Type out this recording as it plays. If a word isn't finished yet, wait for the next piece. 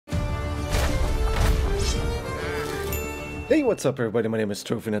Hey, what's up everybody, my name is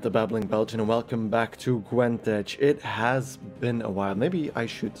Trovinette, the Babbling Belgian, and welcome back to GwentEdge. It has been a while. Maybe I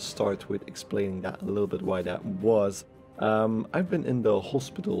should start with explaining that a little bit why that was. I've been in the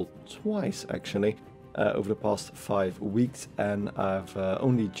hospital twice actually, over the past 5 weeks, and I've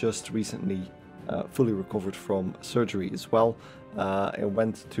only just recently fully recovered from surgery as well. I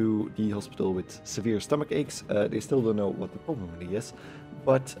went to the hospital with severe stomach aches. They still don't know what the problem really is,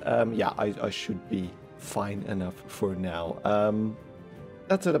 but yeah, I should be fine enough for now.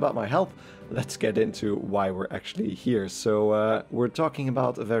 That's it about my health. Let's get into why we're actually here. So we're talking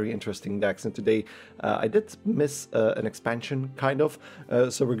about a very interesting deck, and today I did miss an expansion, kind of.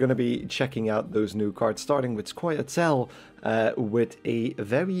 So we're going to be checking out those new cards, starting with Squirtle, with a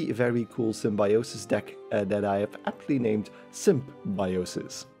very cool Symbiosis deck that I have aptly named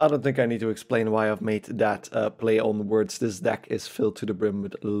SIMPBIOSIS. I don't think I need to explain why I've made that play on words. This deck is filled to the brim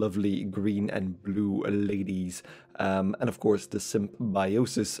with lovely green and blue ladies. And of course the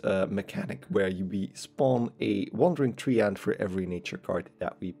Symbiosis mechanic, where we spawn a wandering tree ant for every nature card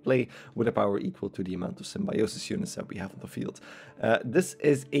that we play, with a power equal to the amount of Symbiosis units that we have on the field. This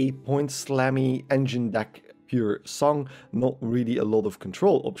is a point slammy engine deck, pure song, not really a lot of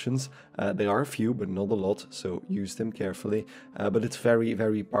control options. There are a few, but not a lot, so use them carefully. But it's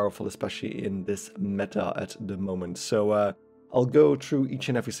very powerful, especially in this meta at the moment. So I'll go through each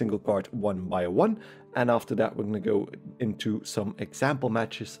and every single card one by one, and after that we're going to go into some example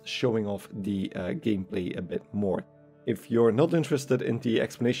matches, showing off the gameplay a bit more. If you're not interested in the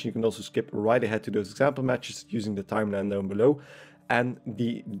explanation, you can also skip right ahead to those example matches using the timeline down below. And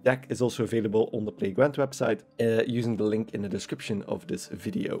the deck is also available on the Play Gwent website using the link in the description of this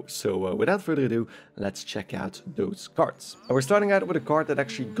video. So without further ado, let's check out those cards. And we're starting out with a card that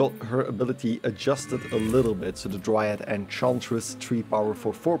actually got her ability adjusted a little bit. So the Dryad Enchantress, 3 power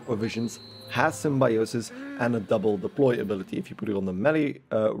for 4 provisions, has Symbiosis and a double deploy ability. If you put it on the melee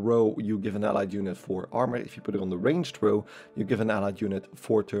row, you give an allied unit 4 armor. If you put it on the ranged row, you give an allied unit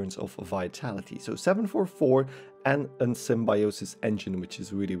 4 turns of vitality. So 7 for 4 and a Symbiosis engine, which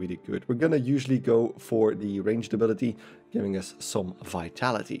is really good. We're gonna usually go for the ranged ability, giving us some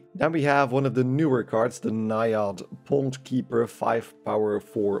vitality. Then we have one of the newer cards, the Naiad Pond Keeper, 5 power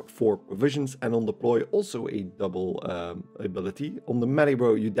for 4 provisions, and on deploy also a double ability. On the melee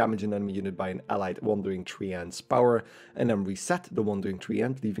row, you damage an enemy unit by an allied Wandering Tree Ant's power, and then reset the Wandering Tree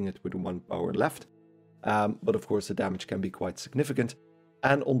Ant, leaving it with 1 power left. But of course the damage can be quite significant.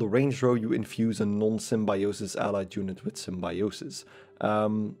 And on the range row, you infuse a non-Symbiosis allied unit with Symbiosis.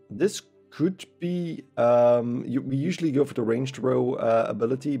 This could be, we usually go for the ranged row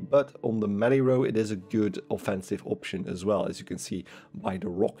ability, but on the melee row, it is a good offensive option as well, as you can see by the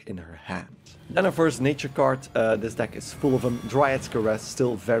rock in her hand. Then our first nature card, this deck is full of them. Dryad's Caress,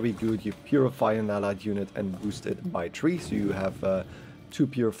 still very good. You purify an allied unit and boost it by 3, so you have 2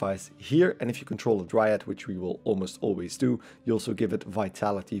 purifies here, and if you control a Dryad, which we will almost always do, you also give it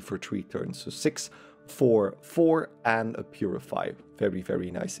vitality for 3 turns. So 6 for 4 and a purify.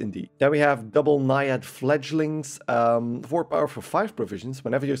 Very nice indeed. Then we have double Naiad Fledglings, 4 power for 5 provisions.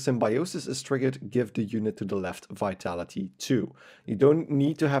 Whenever your Symbiosis is triggered, give the unit to the left vitality 2. You don't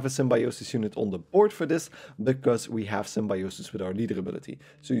need to have a Symbiosis unit on the board for this, because we have Symbiosis with our leader ability.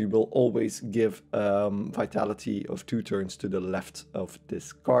 So you will always give vitality of 2 turns to the left of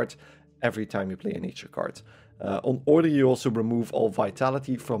this card every time you play a nature card. On order, you also remove all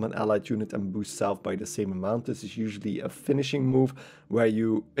vitality from an allied unit and boost self by the same amount. This is usually a finishing move, where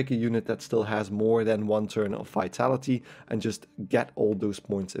you pick a unit that still has more than 1 turn of vitality and just get all those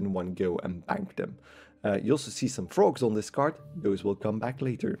points in one go and bank them. You also see some frogs on this card. Those will come back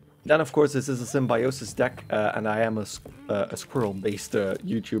later. Then, of course, this is a Symbiosis deck, and I am a squirrel-based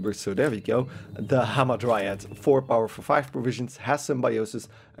YouTuber, so there we go. The Hamadryad, 4 power for 5 provisions, has Symbiosis,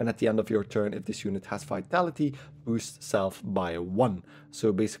 and at the end of your turn, if this unit has vitality, boost self by 1.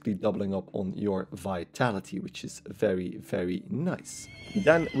 So basically doubling up on your vitality, which is very nice.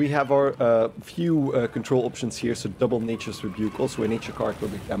 Then we have our few control options here. So double Nature's Rebuke, also a nature card where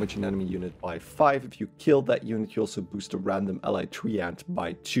we damage an enemy unit by 5. If you kill that unit, you also boost a random allied tree ant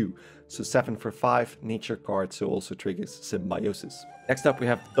by 2. So 7 for 5, nature card, so also triggers Symbiosis. Next up we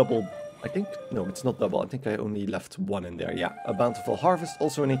have double, no, it's not double, I think I only left 1 in there, yeah. A Bountiful Harvest,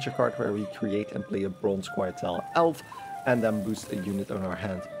 also a nature card where we create and play a Bronze Squirtle Elf, and then boost a unit on our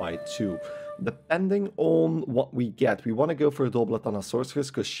hand by 2. Depending on what we get, we want to go for a Doblatana Sorceress,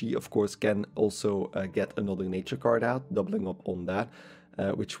 because she of course can also get another nature card out, doubling up on that,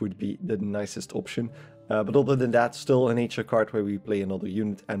 which would be the nicest option. But other than that, still a nature card where we play another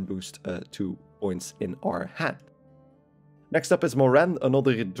unit and boost 2 points in our hand. Next up is Moran,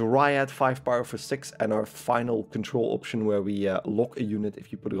 another Dryad, 5 power for 6, and our final control option where we lock a unit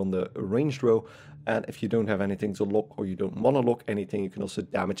if you put it on the ranged row. And if you don't have anything to lock or you don't want to lock anything, you can also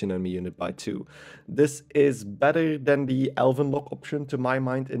damage an enemy unit by 2. This is better than the Elven lock option to my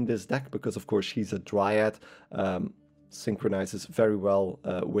mind in this deck because of course she's a Dryad. Synchronizes very well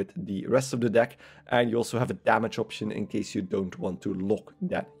with the rest of the deck, and you also have a damage option in case you don't want to lock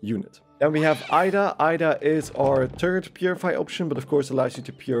that unit. Then we have Ida. Ida is our third purify option, but of course allows you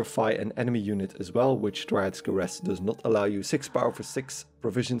to purify an enemy unit as well, which Dryad's Caress does not allow you. 6 power for 6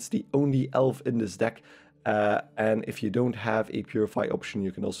 provisions, the only elf in this deck. And if you don't have a purify option,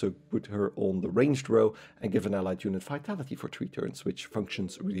 you can also put her on the ranged row and give an allied unit vitality for 3 turns, which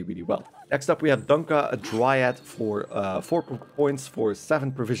functions really, really well. Next up, we have Dunka, a Dryad for 4 points for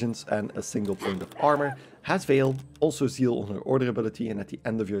 7 provisions and a single point of armor. Has Veil, also Zeal on her order ability, and at the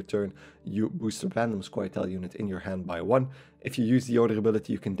end of your turn, you boost a random Squirtle unit in your hand by 1. If you use the order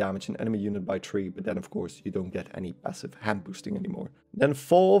ability, you can damage an enemy unit by 3, but then of course you don't get any passive hand boosting anymore. Then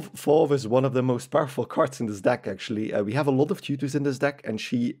Fauve. Fauve is one of the most powerful cards in this deck actually. We have a lot of tutors in this deck, and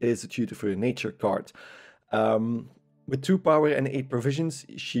she is a tutor for a nature card. With 2 power and 8 provisions,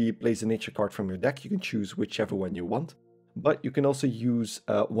 she plays a nature card from your deck. You can choose whichever one you want. But you can also use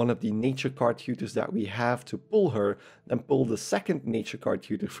one of the nature card tutors that we have to pull her, then pull the second nature card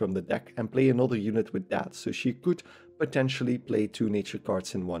tutor from the deck and play another unit with that. So she could potentially play 2 nature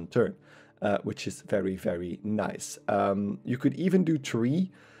cards in 1 turn, which is very, very nice. You could even do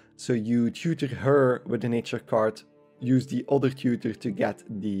 3. So you tutor her with a nature card, use the other tutor to get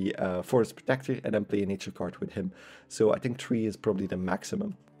the Forest Protector, and then play a nature card with him. So I think 3 is probably the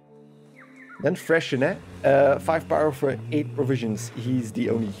maximum. Then Freshenet, 5 power for 8 provisions. He's the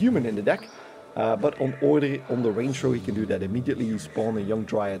only human in the deck, but on order on the range row he can do that immediately. You spawn a young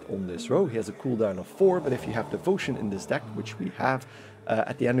Dryad on this row. He has a cooldown of 4, but if you have Devotion in this deck, which we have,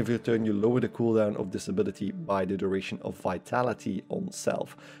 at the end of your turn you lower the cooldown of this ability by the duration of Vitality on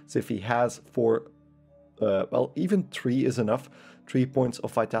self. So if he has 4, well, even 3 is enough, 3 points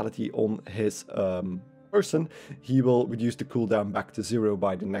of Vitality on his person, he will reduce the cooldown back to 0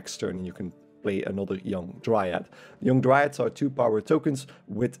 by the next turn, and you can play another young Dryad. Young Dryads are 2 power tokens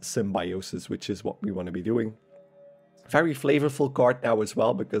with Symbiosis, which is what we want to be doing. Very flavorful card now as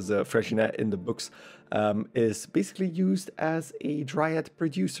well, because Freshenet in the books is basically used as a Dryad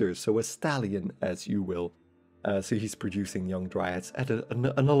producer, so a stallion, as you will. So he's producing young Dryads at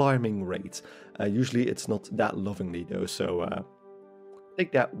an alarming rate. Usually it's not that lovingly though, so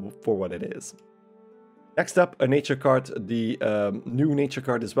take that for what it is. Next up, a nature card, the new nature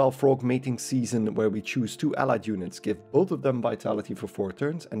card as well, Frog Mating Season, where we choose 2 allied units, give both of them vitality for 4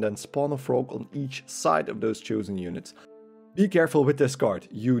 turns, and then spawn a frog on each side of those chosen units. Be careful with this card,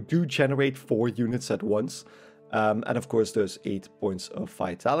 you do generate 4 units at once, and of course there's 8 points of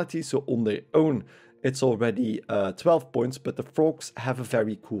vitality, so on their own it's already 12 points, but the frogs have a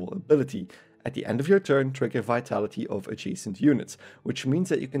very cool ability. At the end of your turn, trigger vitality of adjacent units, which means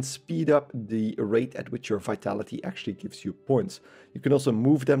that you can speed up the rate at which your vitality actually gives you points. You can also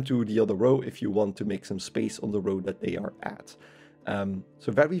move them to the other row if you want to make some space on the row that they are at.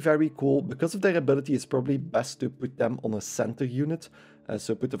 So very, very cool. Because of their ability, it's probably best to put them on a center unit.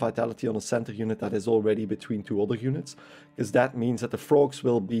 So put the vitality on a center unit that is already between 2 other units, because that means that the frogs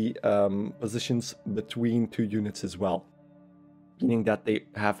will be positions between 2 units as well, meaning that they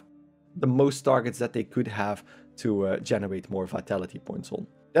have the most targets that they could have to generate more vitality points on.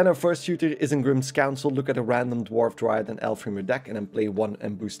 Then our first tutor is in Grim's Council. Look at a random Dwarf, Dryad and Elf from your deck and then play 1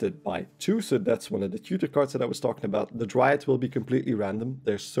 and boost it by 2. So that's one of the tutor cards that I was talking about. The Dryad will be completely random.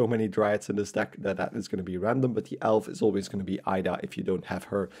 There's so many Dryads in this deck that is going to be random, but the Elf is always going to be Ida if you don't have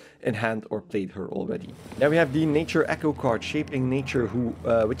her in hand or played her already. Then we have the Nature Echo card, Shaping Nature,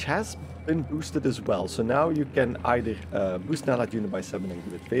 which has been boosted as well. So now you can either boost an allied unit by 7 and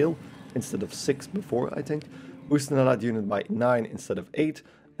give it Veil, instead of 6 before, I think. Boost an allied unit by 9 instead of 8.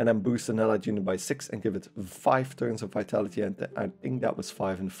 And then boost an allied unit by 6 and give it 5 turns of vitality. And I think that was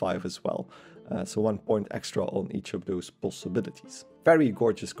 5 and 5 as well. So 1 point extra on each of those possibilities. Very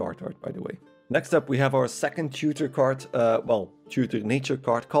gorgeous card art, by the way. Next up, we have our second tutor card, tutor nature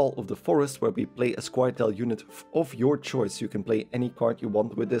card, Call of the Forest, where we play a Squirtle unit of your choice. You can play any card you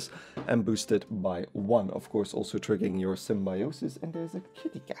want with this and boost it by 1. Of course, also triggering your Symbiosis. And there's a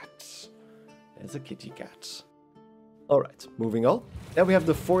kitty cat. There's a kitty cat. Alright, moving on. Then we have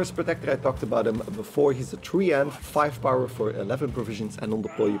the Forest Protector. I talked about him before. He's a 3-and, 5 power for 11 provisions, and on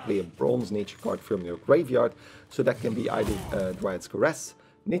deploy you play a bronze nature card from your graveyard. So that can be either Dryad's Caress,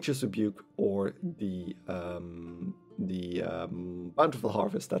 Nature's Rebuke, or the Bountiful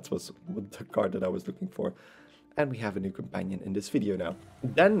Harvest. That was the card that I was looking for. And we have a new companion in this video now.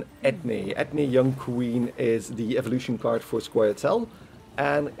 Then Edney. Edney Young Queen is the evolution card for Squirtle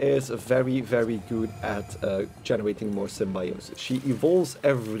and is very, very good at generating more symbiosis. She evolves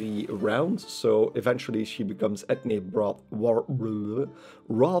every round, so eventually she becomes Edney Wrath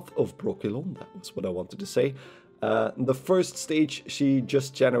of Brokilon. That was what I wanted to say. The first stage, she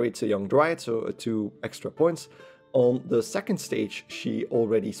just generates a young dryad, so 2 extra points. On the second stage, she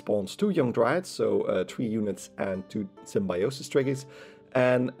already spawns 2 young dryads, so 3 units and 2 symbiosis triggers.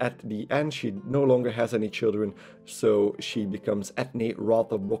 And at the end, she no longer has any children, so she becomes Edney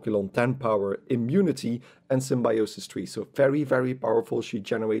Wrath of Brokilon 10 power, immunity, and symbiosis 3. So very, very powerful. She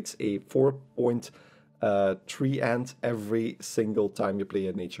generates a 4-point 3-ant every single time you play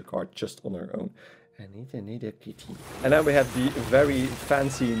a nature card just on her own. I need a kitty. And then we have the very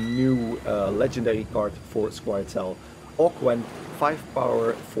fancy new legendary card for Squirtle. Aucwen, 5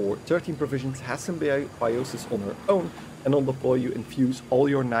 power for 13 provisions, has Symbiosis on her own, and on deploy you infuse all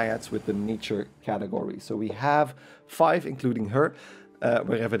your naiads with the nature category. So we have 5 including her,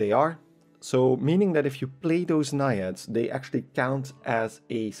 wherever they are. So meaning that if you play those naiads, they actually count as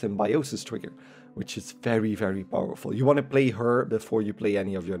a symbiosis trigger, which is very, very powerful. You want to play her before you play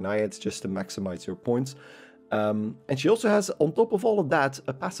any of your naiads just to maximize your points. And she also has, on top of all of that,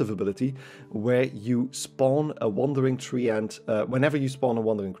 a passive ability where you spawn a wandering treant. Whenever you spawn a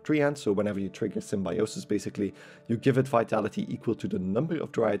wandering treant, so whenever you trigger symbiosis, basically, you give it vitality equal to the number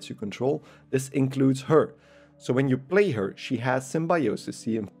of dryads you control. This includes her. So when you play her, she has symbiosis.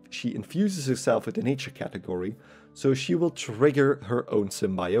 She infuses herself with the nature category, so she will trigger her own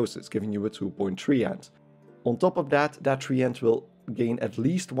symbiosis, giving you a 2-point treant. On top of that, that treant will gain at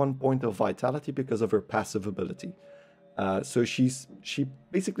least 1 point of vitality because of her passive ability. So she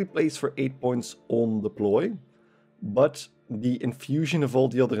basically plays for 8 points on deploy, but the infusion of all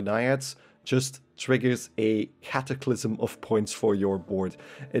the other naiads just triggers a cataclysm of points for your board.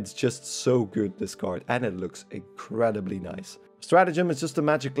 It's just so good, this card, and it looks incredibly nice. Stratagem is just a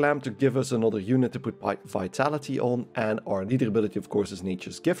magic lamp to give us another unit to put vitality on, and our leader ability, of course, is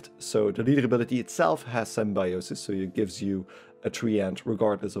Nature's Gift. So the leader ability itself has symbiosis, so it gives you a treant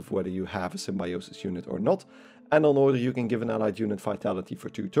regardless of whether you have a symbiosis unit or not. And on order, you can give an allied unit vitality for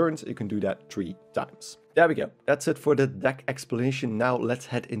 2 turns. You can do that 3 times. There we go. That's it for the deck explanation. Now let's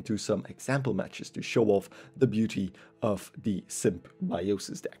head into some example matches to show off the beauty of the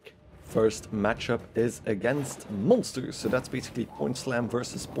Symbiosis deck. First matchup is against monsters, so that's basically Point Slam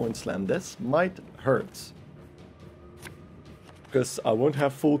versus Point Slam. This might hurt, because I won't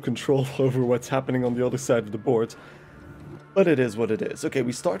have full control over what's happening on the other side of the board, but it is what it is. Okay,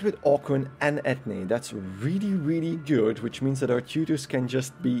 we start with Aucwen and Edney. That's really, really good, which means that our tutors can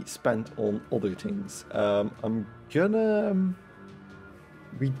just be spent on other things.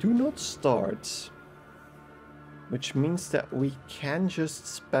 We do not start, which means that we can just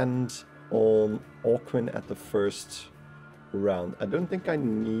spend on Aucwen at the first round. I don't think I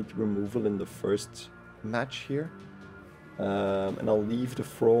need removal in the first match here. And I'll leave the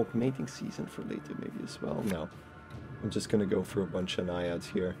frog mating season for later maybe as well. No, I'm just gonna go for a bunch of naiads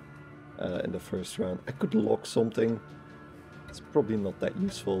here in the first round. I could lock something. It's probably not that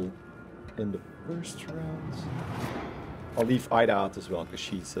useful in the first round. I'll leave Ida out as well, because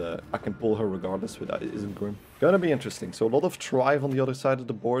she's I can pull her regardless without it isn't grim. Gonna be interesting. So a lot of Thrive on the other side of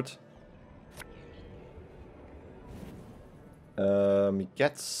the board. He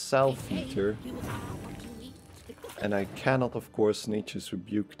gets Self-Eater. And I cannot, of course, Nature's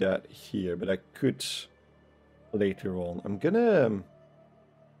Rebuke that here, but I could later on. I'm gonna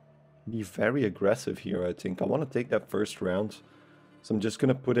be very aggressive here, I think. I want to take that first round. So I'm just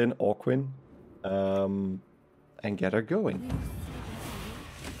gonna put in Aucwen. And get her going.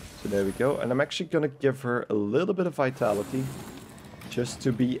 So there we go. And I'm actually going to give her a little bit of vitality. Just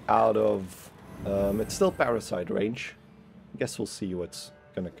to be out of... it's still Parasite range. I guess we'll see what's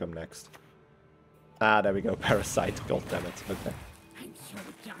going to come next. Ah, there we go. Parasite. God damn it. Okay.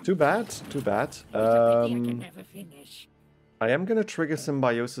 Too bad. Too bad. I am going to trigger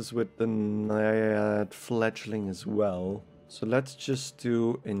Symbiosis with the Naiad Fledgling as well. So let's just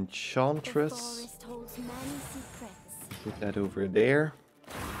do Enchantress. Put that over there.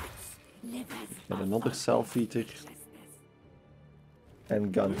 Get another Self-Eater.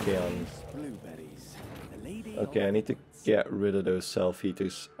 And Gunkeon. Okay, I need to get rid of those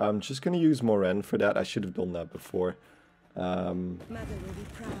Self-Eaters. I'm just going to use Moren for that. I should have done that before. And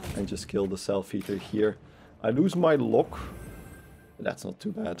just kill the Self-Eater here. I lose my lock. That's not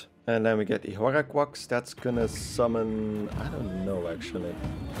too bad. And then we get the Horaquax. That's gonna summon... I don't know, actually.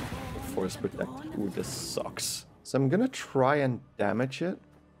 Force Protect. Ooh, this sucks. So I'm gonna try and damage it.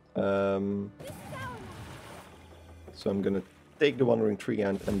 So I'm gonna take the Wandering Tree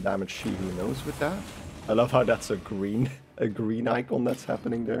Ant and damage She Who Knows with that. I love how that's a green icon that's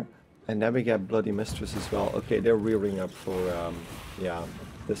happening there. And then we get Bloody Mistress as well. Okay, they're rearing up for, yeah,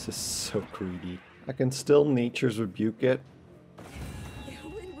 this is so greedy. I can still Nature's Rebuke it,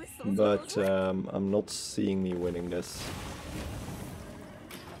 but I'm not seeing me winning this.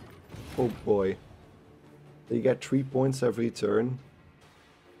 Oh boy. They get 3 points every turn.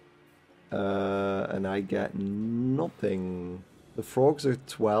 And I get nothing. The frogs are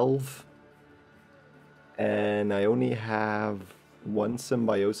 12. And I only have 1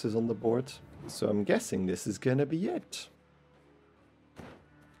 Symbiosis on the board. So I'm guessing this is gonna be it.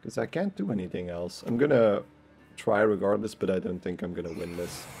 Because I can't do anything else. I'm gonna try regardless, but I don't think I'm gonna win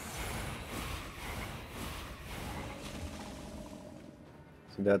this.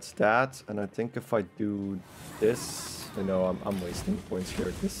 So that's that. And I think if I do this... No, I'm wasting points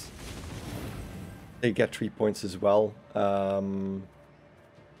here. They get 3 points as well.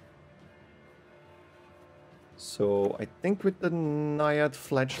 So I think with the Naiad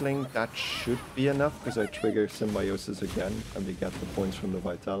Fledgling that should be enough because I trigger Symbiosis again and we get the points from the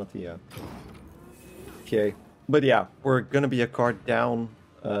Vitality, yeah. Okay, but yeah, we're gonna be a card down.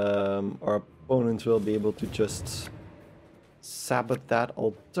 Our opponent will be able to just sabot that,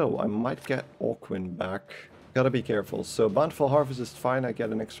 although I might get Aucwen back. Gotta be careful. So Bountiful Harvest is fine, I get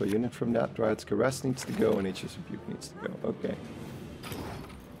an extra unit from that. Dryad's Caress needs to go and Nature's Rebuke needs to go, okay.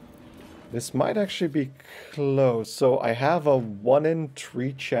 This might actually be close. So I have a 1 in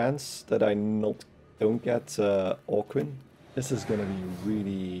 3 chance that I don't get Aucwen. This is gonna be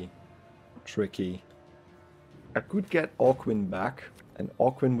really tricky. I could get Aucwen back, and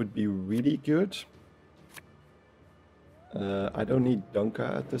Aucwen would be really good. I don't need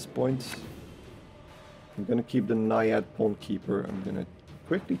Dunka at this point. I'm gonna keep the Naiad Pond Keeper. I'm gonna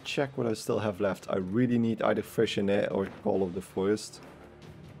quickly check what I still have left. I really need either Freshenet or Call of the Forest.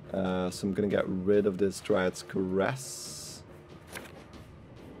 So I'm gonna get rid of this Dryad's Caress.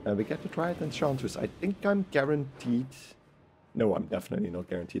 And we get the Dryad Enchantress. I think I'm guaranteed... No, I'm definitely not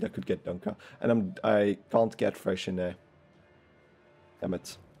guaranteed. I could get Dunka. And I can't get Freshenet. Damn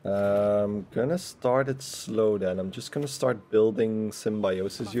it. I'm gonna start it slow then. I'm just gonna start building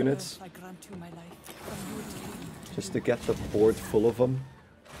Symbiosis units. Just to get the board full of them.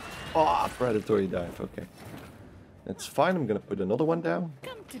 Ah, oh, Predatory Dive, okay. That's fine, I'm gonna put another one down.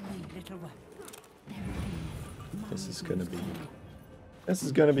 This is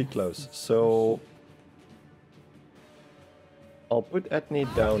gonna be close. So I'll put Ethne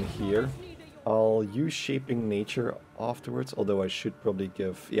down here. I'll use Shaping Nature afterwards, although I should probably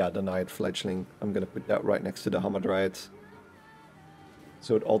give, yeah, the Naiad Fledgling. I'm gonna put that right next to the Hamadryad.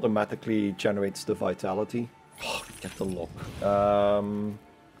 So it automatically generates the Vitality. Oh, get the lock.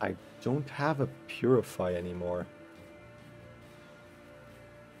 I don't have a Purify anymore.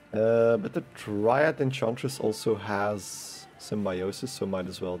 But the Dryad Enchantress also has Symbiosis, so might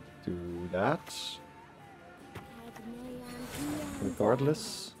as well do that.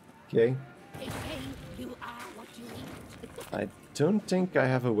 Regardless. Okay. I don't think I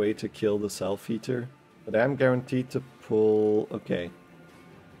have a way to kill the Self-Eater, but I'm guaranteed to pull... Okay.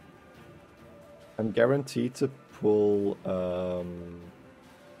 I'm guaranteed to pull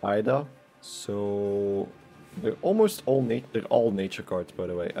Ida, so... They're almost all nature cards, by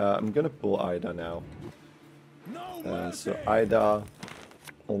the way. I'm gonna pull Ida now. So Ida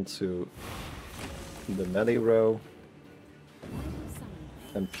onto the melee row.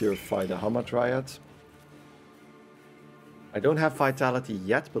 And purify the Hamadryad. I don't have Vitality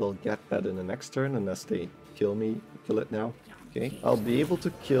yet, but I'll get that in the next turn unless they kill it now. Okay, I'll be able to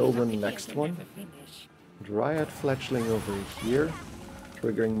kill the next one. Dryad Fledgling over here,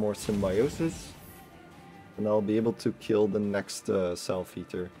 triggering more Symbiosis. And I'll be able to kill the next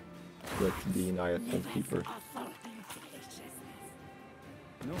Self-Eater with the Naiad Pond Keeper.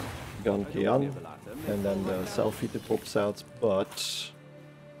 Gankean, and then the Self-Eater pops out, but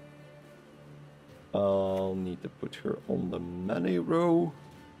I'll need to put her on the melee row.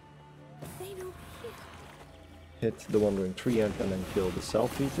 Hit the Wandering Tree Ant and then kill the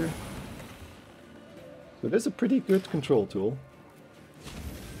Self-Eater. So this is a pretty good control tool.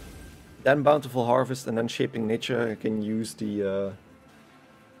 Then Bountiful Harvest and then Shaping Nature. I can use the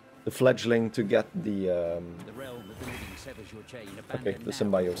Fledgling to get the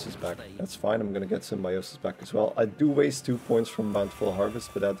Symbiosis back. That's fine, I'm gonna get Symbiosis back as well. I do waste 2 points from Bountiful Harvest,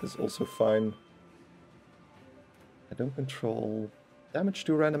 but that is also fine. I don't control damage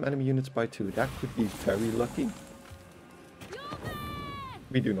to random enemy units by 2. That could be very lucky.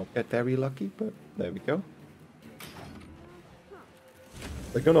 We do not get very lucky, but there we go.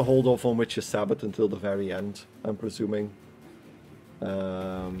 They're gonna hold off on Witch's Sabbath until the very end, I'm presuming.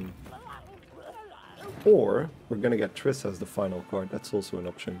 Or we're gonna get Triss as the final card. That's also an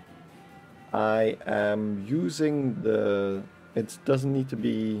option. I am using the... It doesn't need to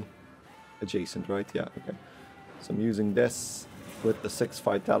be adjacent, right? Yeah, okay. So I'm using this with the 6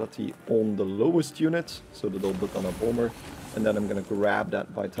 Vitality on the lowest unit, so that they'll look on a bomber. And then I'm gonna grab that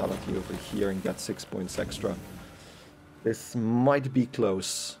Vitality over here and get 6 points extra. This might be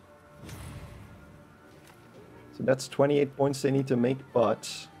close. So that's 28 points they need to make,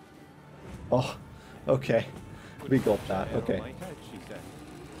 but... Oh, okay. We got that, okay.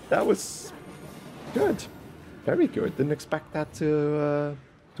 That was good. Very good. Didn't expect that to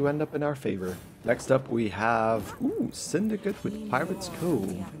end up in our favor. Next up we have Syndicate with Pirates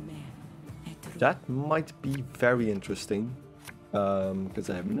Cove. That might be very interesting, because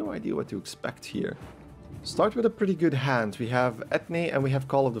I have no idea what to expect here. Start with a pretty good hand. We have Ethne and we have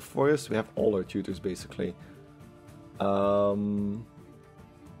Call of the Forest. We have all our tutors basically. All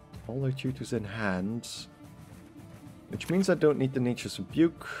our tutors in hand, which means I don't need the Nature's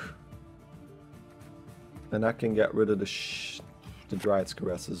Rebuke. And I can get rid of the Dryad's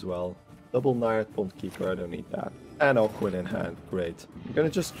Caress as well. Double Naiad Pondkeeper, I don't need that. And Aucwen in hand, great. I'm gonna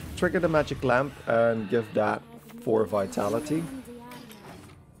just trigger the Magic Lamp and give that 4 Vitality.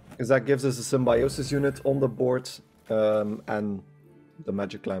 Because that gives us a Symbiosis unit on the board. And the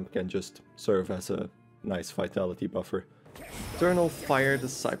Magic Lamp can just serve as a nice Vitality buffer. Eternal Fire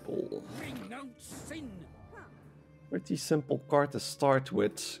Disciple. Pretty simple card to start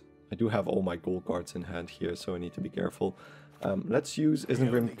with. I do have all my gold cards in hand here, so I need to be careful. Let's use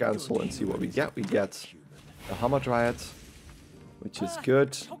Isengrim Council and see what we get. We get a Hamadryad, which is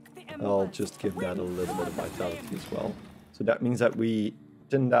good. I'll just give that a little bit of vitality as well. So that means that we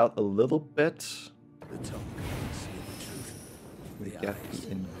thinned out a little bit. We get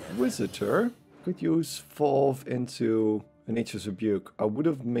the Inquisitor. Could use Evolve into a Nature's Rebuke. I would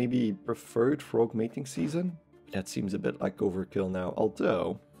have maybe preferred Frog Mating Season. That seems a bit like overkill now,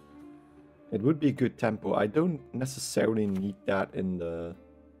 although it would be a good tempo. I don't necessarily need that in the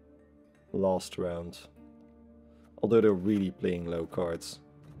last round. Although they're really playing low cards,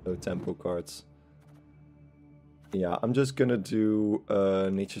 low tempo cards. Yeah, I'm just gonna do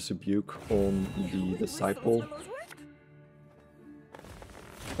Nature's Rebuke on the Disciple.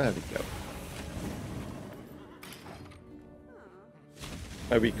 There we go.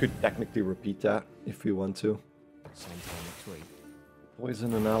 We could technically repeat that if we want to.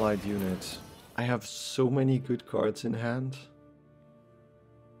 Poison an allied unit. I have so many good cards in hand.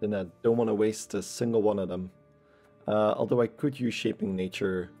 Then I don't want to waste a single one of them. Although I could use Shaping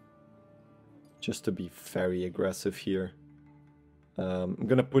Nature just to be very aggressive here. I'm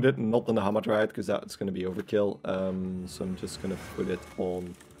going to put it not on the Hamadryad because that's going to be overkill. So I'm just going to put it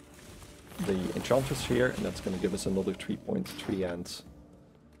on the Enchantress here, and that's going to give us another 3 points, 3 ends.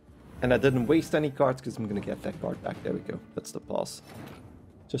 And I didn't waste any cards because I'm going to get that card back. There we go. That's the pass.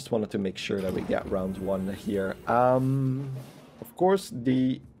 Just wanted to make sure that we get round 1 here. Of course,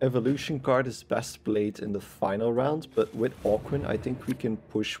 the Evolution card is best played in the final round, but with Aucwen, I think we can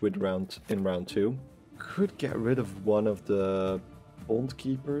push with in round 2. Could get rid of one of the Bond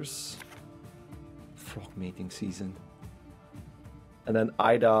Keepers. Frog Mating Season. And then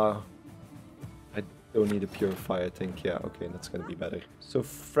Ida... Don't need a Purify, I think. Yeah, okay, that's gonna be better. So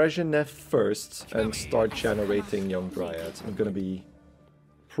Frejinef first and start generating Young Dryads. I'm gonna be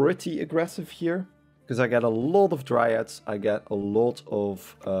pretty aggressive here because I get a lot of Dryads. I get a lot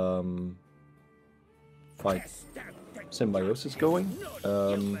of Symbiosis going.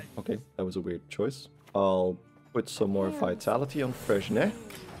 Okay, that was a weird choice. I'll put some more Vitality on Frejinef.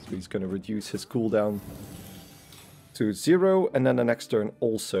 So he's gonna reduce his cooldown to 0, and then the next turn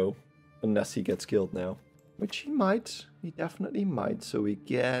also. Unless he gets killed now. Which he might. He definitely might. So we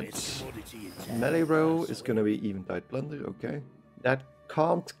get... Melee row is going to be Eventide Plunder. Okay. That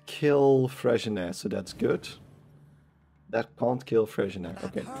can't kill Frejinef, so that's good. That can't kill Frejinef.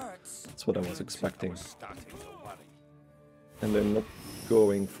 Okay. That's what I was expecting. And they're not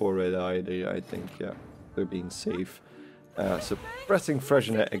going for it either, I think. Yeah. They're being safe. So pressing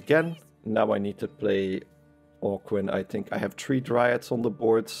Frejinef again. Now I need to play Aucwen. I think I have 3 Dryads on the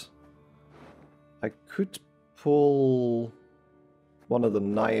board. I could pull one of the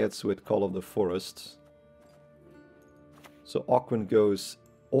Naiads with Call of the Forest. So Aucwen goes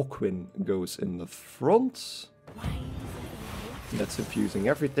in the front. That's infusing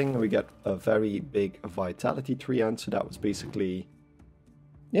everything. We get a very big Vitality tree end, so that was basically,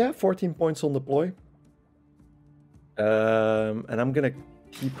 yeah, 14 points on deploy. And I'm gonna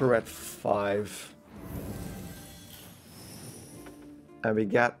keep her at 5. And we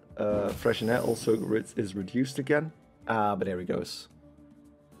get Fresh Air also is reduced again. But there he goes.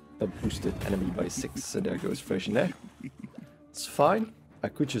 A boosted enemy by 6, so there goes Fresh Air. It's fine. I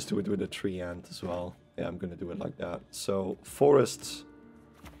could just do it with a tree ant as well. Yeah, I'm gonna do it like that. So, Forest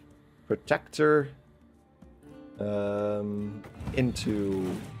Protector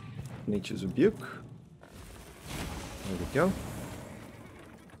into Nature's Rebuke. There we go.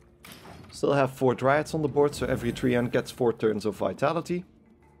 Still have 4 Dryads on the board, so every tree ant gets 4 turns of Vitality.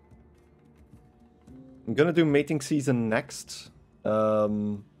 I'm gonna do Mating Season next.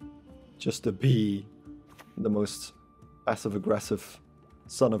 Just to be the most passive-aggressive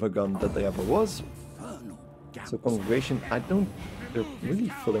son of a gun that they ever was. So Congregation, they're really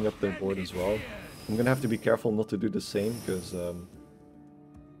filling up their board as well. I'm gonna have to be careful not to do the same, because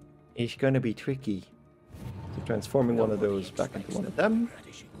it's gonna be tricky. So transforming one of those back into one of them.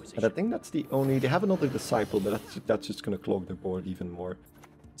 And I think that's the only... They have another Disciple, but that's just gonna clog their board even more.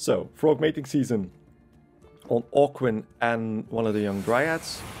 So, Frog Mating Season on Aucwen and one of the young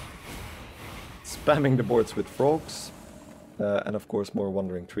Dryads. Spamming the boards with frogs. And of course more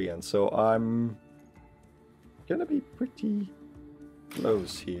Wandering Tree Ants. So I'm gonna be pretty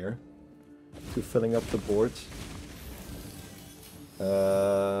close here to filling up the board.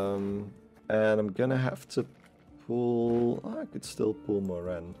 And I'm gonna have to pull... I could still pull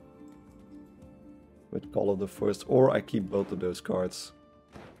Moran with Call of the Forest, or I keep both of those cards.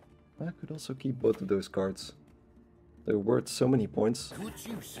 I could also keep both of those cards. They're worth so many points. Could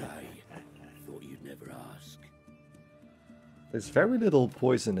you say? Thought you'd never ask. There's very little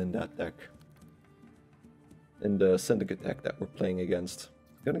poison in that deck. In the Syndicate deck that we're playing against.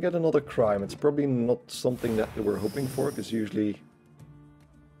 Gonna get another Crime. It's probably not something that they were hoping for, because usually...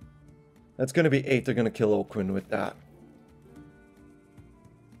 That's gonna be 8, they're gonna kill Aucwen with that.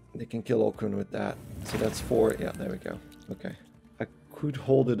 They can kill Aucwen with that. So that's 4, yeah, there we go. Okay. I could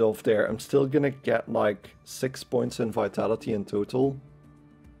hold it off there. I'm still gonna get like 6 points in Vitality in total.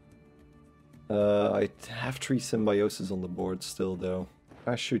 I have 3 Symbiosis on the board still though.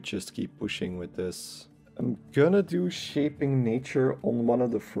 I should just keep pushing with this. I'm gonna do Shaping Nature on one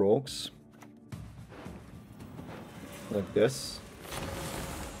of the frogs. Like this.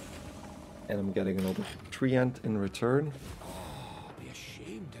 And I'm getting another tree ant in return. Oh, I'd be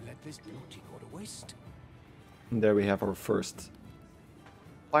ashamed to let this beauty go to waste. And there we have our first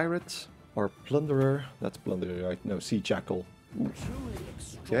pirate, or plunderer. That's plunderer, right? No, Sea Jackal.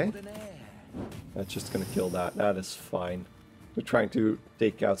 Okay. That's just gonna kill that. That is fine. They're trying to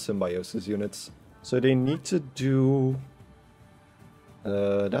take out Symbiosis units. So they need to do...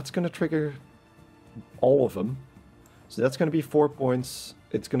 that's gonna trigger all of them. So that's gonna be 4 points.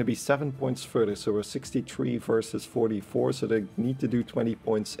 It's gonna be 7 points further. So we're 63 versus 44. So they need to do 20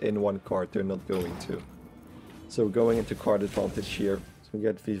 points in one card. They're not going to. So we're going into card advantage here. So we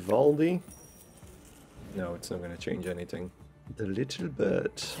get Vivaldi. No, it's not gonna change anything. The Little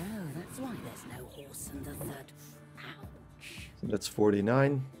Bird. Oh, that's why there's no horse in the third. Ouch. So that's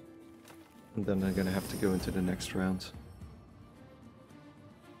 49. And then I'm gonna have to go into the next round.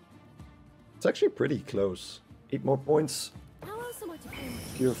 It's actually pretty close. 8 more points. How else am I to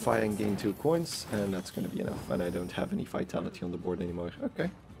Purify and gain 2 coins. And that's gonna be enough. And I don't have any vitality on the board anymore. Okay.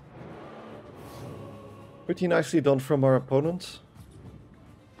 Pretty nicely done from our opponent.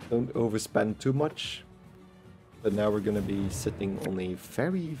 Don't overspend too much. But now we're gonna be sitting on a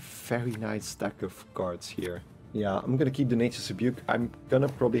very, very nice stack of cards here. Yeah, I'm gonna keep the Nature's Rebuke. I'm gonna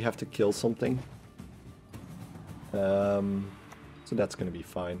probably have to kill something. So that's gonna be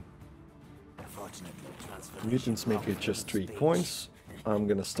fine. Mutants make it just 3 points. I'm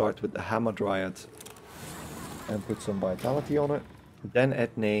gonna start with the Hammer Dryad and put some vitality on it. Then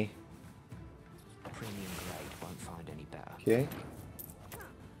Etne. Premium grade won't find any better. Okay.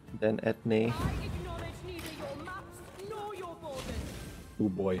 Then Etne. Oh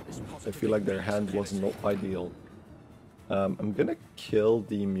boy, I feel like their hand was not ideal. I'm gonna kill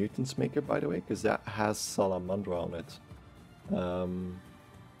the Mutants Maker, by the way, because that has Salamandra on it.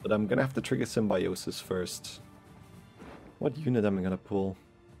 But I'm gonna have to trigger Symbiosis first. What unit am I gonna pull?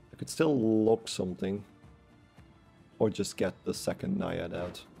 I could still lock something. Or just get the second Naiad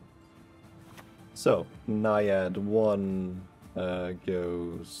out. So, Naiad 1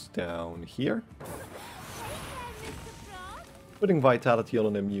 goes down here. Putting Vitality on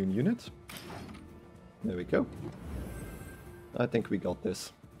an immune unit. There we go. I think we got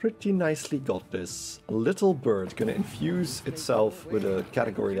this. Pretty nicely got this. A Little Bird gonna infuse itself with a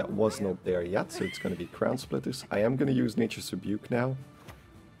category that was not there yet, so it's gonna be Crown Splitters. I am gonna use Nature's Rebuke now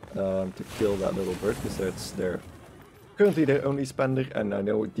to kill that Little Bird, because that's currently their only spender, and I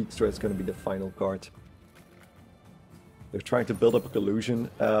know Dijkstra is gonna be the final card. They're trying to build up a collusion.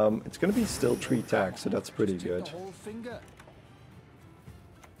 It's going to be still 3 tags, so that's pretty good.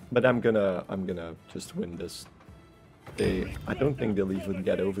 But I'm gonna just win this. I don't think they'll even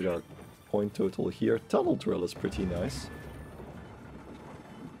get over our point total here. Tunnel drill is pretty nice.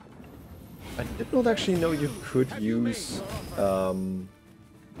 I did not actually know you could use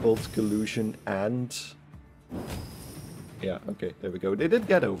both collusion and... Yeah, okay, there we go. They did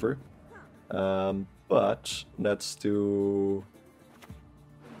get over. But let's do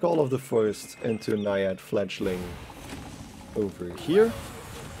Call of the Forest into Naiad Fledgling over here.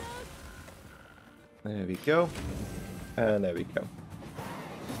 There we go. And there we go.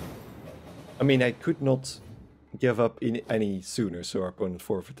 I mean, I could not give up any sooner, so our opponent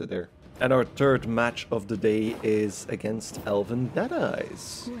forfeited there. And our third match of the day is against Elven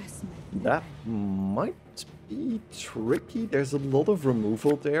Deadeyes. That might be tricky. There's a lot of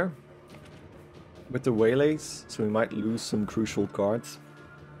removal there with the waylays, so we might lose some crucial cards.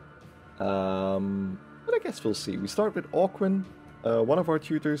 But I guess we'll see. We start with Aucwen, one of our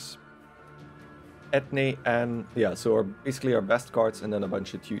tutors, Etne, and yeah, so basically our best cards, and then a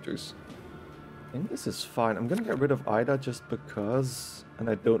bunch of tutors. I think this is fine. I'm gonna get rid of Ida just because, and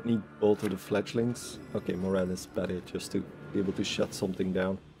I don't need both of the fledglings. Okay, Morel is better just to be able to shut something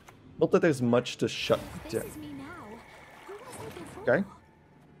down. Not that there's much to shut down. Okay.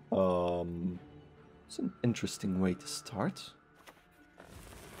 It's an interesting way to start.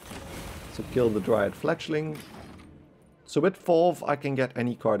 So kill the Dryad Fledgling. So with Volve, I can get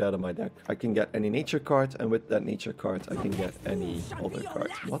any card out of my deck. I can get any nature card, and with that nature card, I can get any other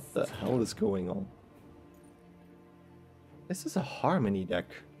card. What the hell is going on? This is a Harmony deck.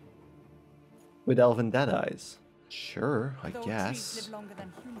 With Elven Deadeyes. Sure, I guess.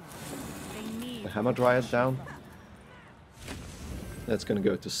 The Hammer Dryad down. That's gonna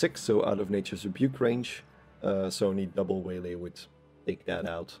go to 6, so out of Nature's Rebuke range. So only double Waylay would take that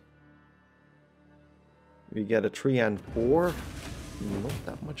out. We get a 3 and 4. Not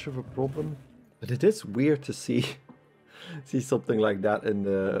that much of a problem. But it is weird to see something like that in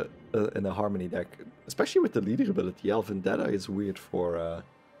a Harmony deck. Especially with the leader ability. Elven Deadeye is weird for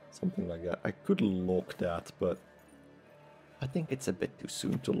something like that. I could lock that, but I think it's a bit too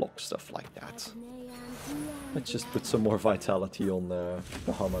soon to lock stuff like that. Let's just put some more vitality on the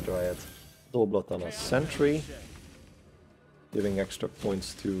Hammer Dryad. Double Blood on a Sentry. Giving extra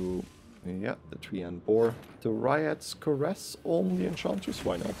points to... Yeah, the Tree and Boar. The Riot's Caress on the Enchantress,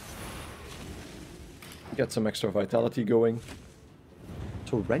 why not? Get some extra vitality going.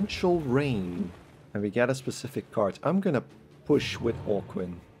 Torrential Rain. And we get a specific card. I'm gonna push with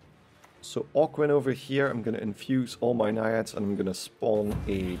Aucwen. So Aucwen over here, I'm gonna infuse all my Naiads and I'm gonna spawn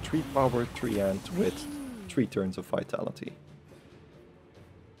a 3-power 3-ant with 3 turns of vitality.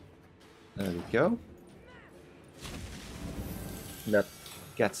 There we go. That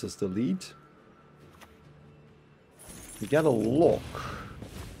gets us the lead. We get a lock.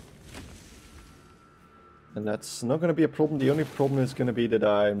 And that's not going to be a problem. The only problem is going to be that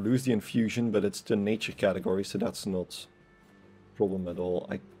I lose the infusion, but it's the nature category, so that's not a problem at all.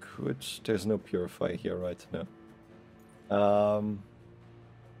 I could... There's no purify here, right? No.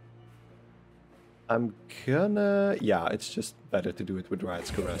 I'm gonna... Yeah, it's just better to do it with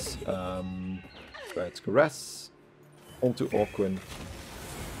Riot's Caress. Riot's Caress onto Aucwen.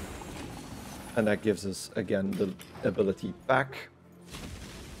 And that gives us, again, the ability back.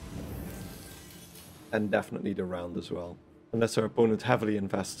 And definitely the round as well. Unless our opponent heavily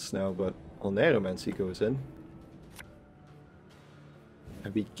invests now, but Oneiromancy goes in.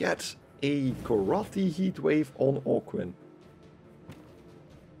 And we get a Korathi Heatwave on Aucwen.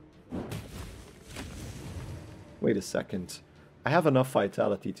 Wait a second. I have enough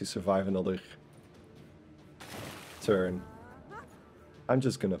vitality to survive another turn. I'm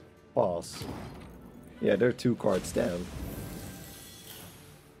just gonna pass. Yeah, they're 2 cards down.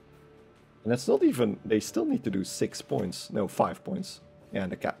 And that's not even... They still need to do 6 points. No, 5 points. Yeah,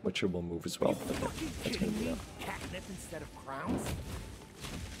 and the Cat Butcher will move as well. Okay, that's gonna be enough.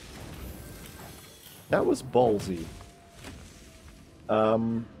 That was ballsy.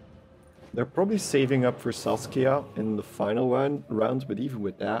 They're probably saving up for Saskia in the final round, but even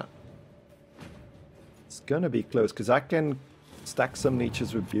with that, it's gonna be close, because I can stack some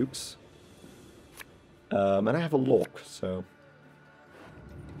Nature's Rebukes. And I have a lock, so...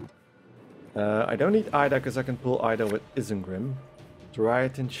 I don't need Ida, because I can pull Ida with Isengrim.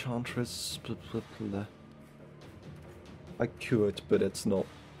 Dryad Enchantress... I could, but it's not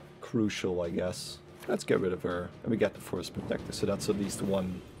crucial, I guess. Let's get rid of her. And we get the Forest Protector, so that's at least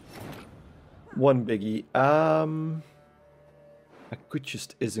one biggie. I could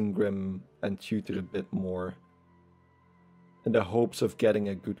just Isengrim and tutor a bit more. in the hopes of getting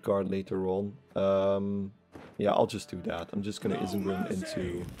a good card later on. Yeah, I'll just do that. I'm just gonna Isengrim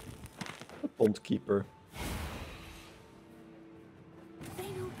into a Pond Keeper.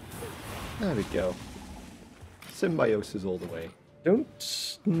 There we go. Symbiosis all the way.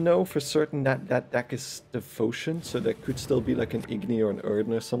 Don't know for certain that that deck is Devotion, so there could still be like an Igni or an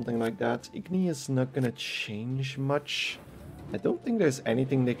Erdn or something like that. Igni is not gonna change much. I don't think there's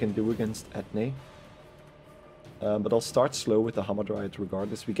anything they can do against Etne. But I'll start slow with the Hamadryad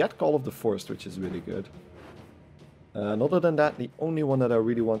regardless. We get Call of the Forest, which is really good. And other than that, the only one that I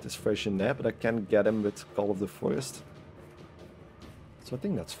really want is Freysinet, but I can get him with Call of the Forest. So I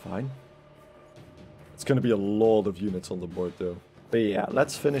think that's fine. It's going to be a lot of units on the board though. But yeah,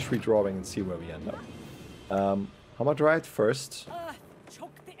 let's finish redrawing and see where we end up. Hamadryad first.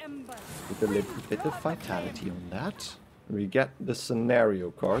 With a little bit of vitality on that. We get the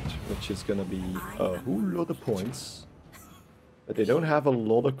scenario card, which is going to be a whole lot of points. But they don't have a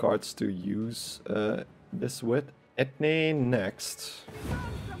lot of cards to use this with. Etne next.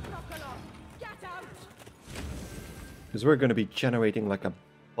 Because we're going to be generating like a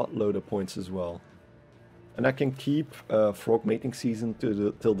buttload of points as well. And I can keep Frog Mating Season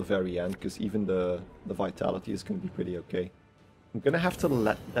till the very end, because even the vitality is going to be pretty okay. I'm going to have to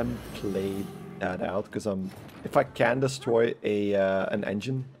let them play that out, because if I can destroy an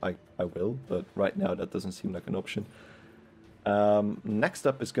engine, I will, but right now that doesn't seem like an option. Next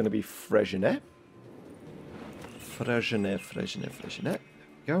up is going to be Freysinet. Freysinet.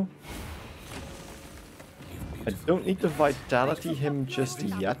 Go. I don't need to vitality him just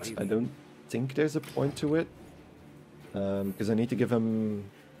yet. I don't think there's a point to it. Because I need to give him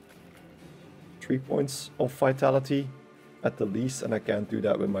 3 points of vitality at the least, and I can't do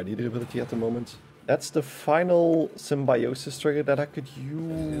that with my leader ability at the moment. That's the final Symbiosis trigger that I could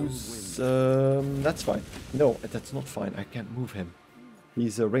use. That's fine. No, that's not fine. I can't move him.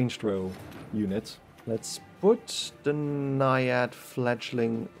 He's a ranged row unit. Let's put the Naiad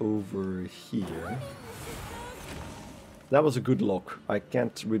Fledgling over here. That was a good lock. I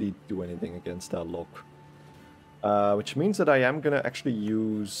can't really do anything against that lock. Which means that I am going to actually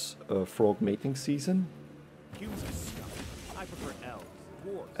use Frog Mating Season.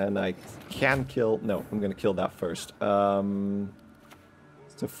 And I can kill... No, I'm going to kill that first. It's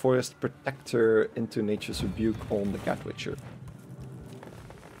the Forest Protector into Nature's Rebuke on the Cat Witcher.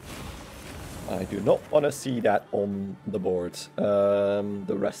 I do not want to see that on the board. The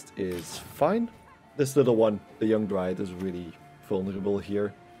rest is fine. This little one, the Young Dryad, is really vulnerable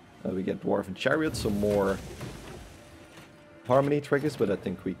here. We get Dwarven Chariot, some more Harmony triggers, but I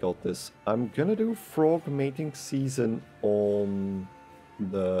think we got this. I'm gonna do Frog Mating Season on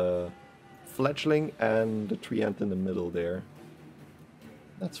the Fledgling and the Treant in the middle there.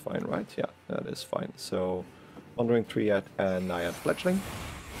 That's fine, right? Yeah, that is fine. So, Wandering Treant and Naiad Fledgling.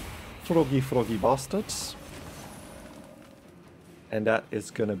 Froggy bastards. And that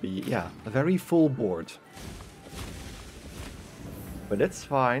is gonna be, yeah, a very full board. But it's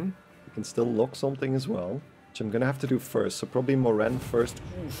fine. We can still lock something as well, which I'm gonna have to do first. So probably Moraine first.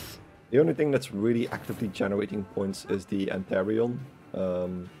 Oof. The only thing that's really actively generating points is the Antarion.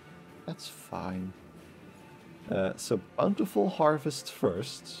 That's fine. So Bountiful Harvest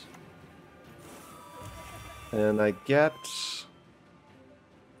first. And I get...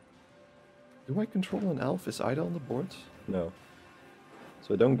 Do I control an elf? Is Ida on the board? No.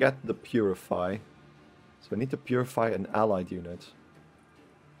 So I don't get the Purify. So I need to purify an allied unit.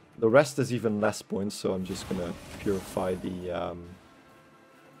 The rest is even less points, so I'm just gonna purify the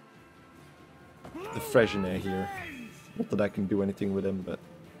Freysinet here. Not that I can do anything with him, but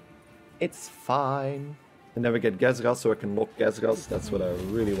it's fine. And then we get Gezras, so I can lock Gezras. That's what I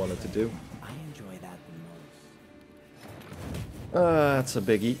really wanted to do. I enjoy that the most. That's a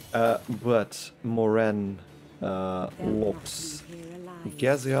biggie. But Moraine locks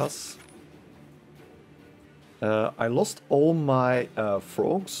Gezras. I lost all my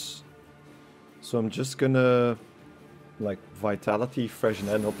frogs, so I'm just gonna like Vitality,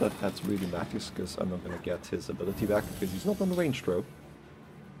 Freysinet. Not that that really matters, because I'm not gonna get his ability back because he's not on the ranged row.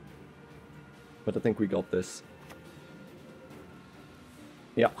 But I think we got this.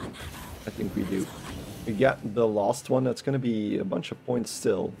 Yeah, I think we do. We get the last one. That's gonna be a bunch of points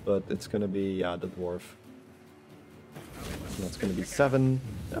still, but it's gonna be the dwarf. That's gonna be 7.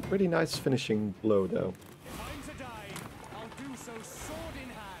 A pretty nice finishing blow though.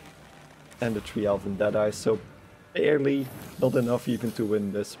 And the 3 Elven Deadeyes, so barely, not enough even to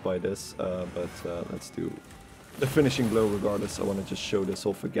win this by this, but let's do the finishing blow regardless. I want to just show this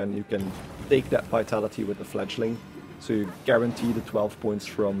off again. You can take that Vitality with the Fledgling, so you guarantee the 12 points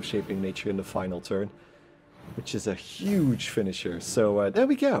from Shaping Nature in the final turn. which is a huge finisher. So there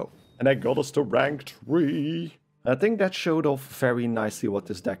we go. And that got us to rank 3. I think that showed off very nicely what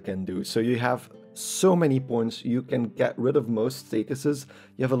this deck can do. So you have so many points, you can get rid of most statuses.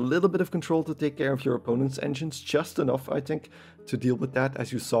 You have a little bit of control to take care of your opponent's engines, just enough, I think, to deal with that.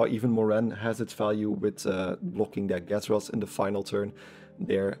 As you saw, even Moran has its value with blocking their Gezras in the final turn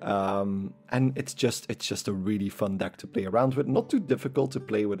there. And it's just a really fun deck to play around with. Not too difficult to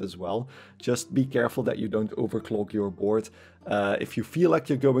play with as well. Just be careful that you don't overclock your board. If you feel like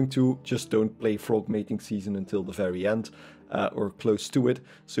you're going to, just don't play Frog Mating Season until the very end. Or close to it,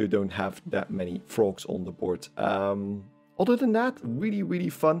 so you don't have that many frogs on the board. Other than that, really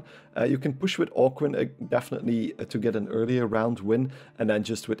fun. You can push with Aucwen definitely to get an earlier round win, and then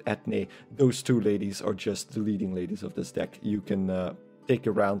just with Ethne, those two ladies are just the leading ladies of this deck. You can take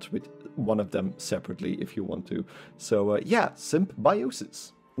a round with one of them separately if you want to. So yeah,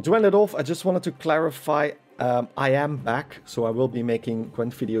 Symbiosis. To end it off, I just wanted to clarify, I am back, so I will be making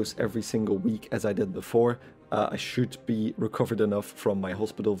Gwent videos every single week as I did before. I should be recovered enough from my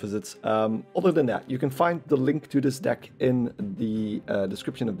hospital visits. Other than that, you can find the link to this deck in the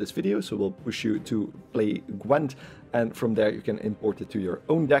description of this video, so we'll push you to play Gwent, and from there you can import it to your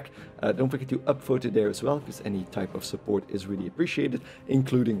own deck. Don't forget to upvote it there as well, because any type of support is really appreciated,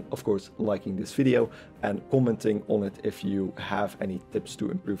 including, of course, liking this video and commenting on it if you have any tips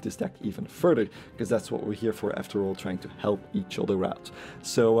to improve this deck even further, because that's what we're here for after all, trying to help each other out.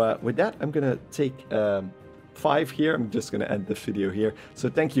 So with that, I'm gonna take 5 here. I'm just going to end the video here. So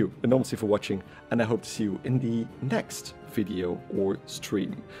thank you enormously for watching, and I hope to see you in the next video or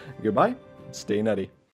stream. Goodbye, stay nutty.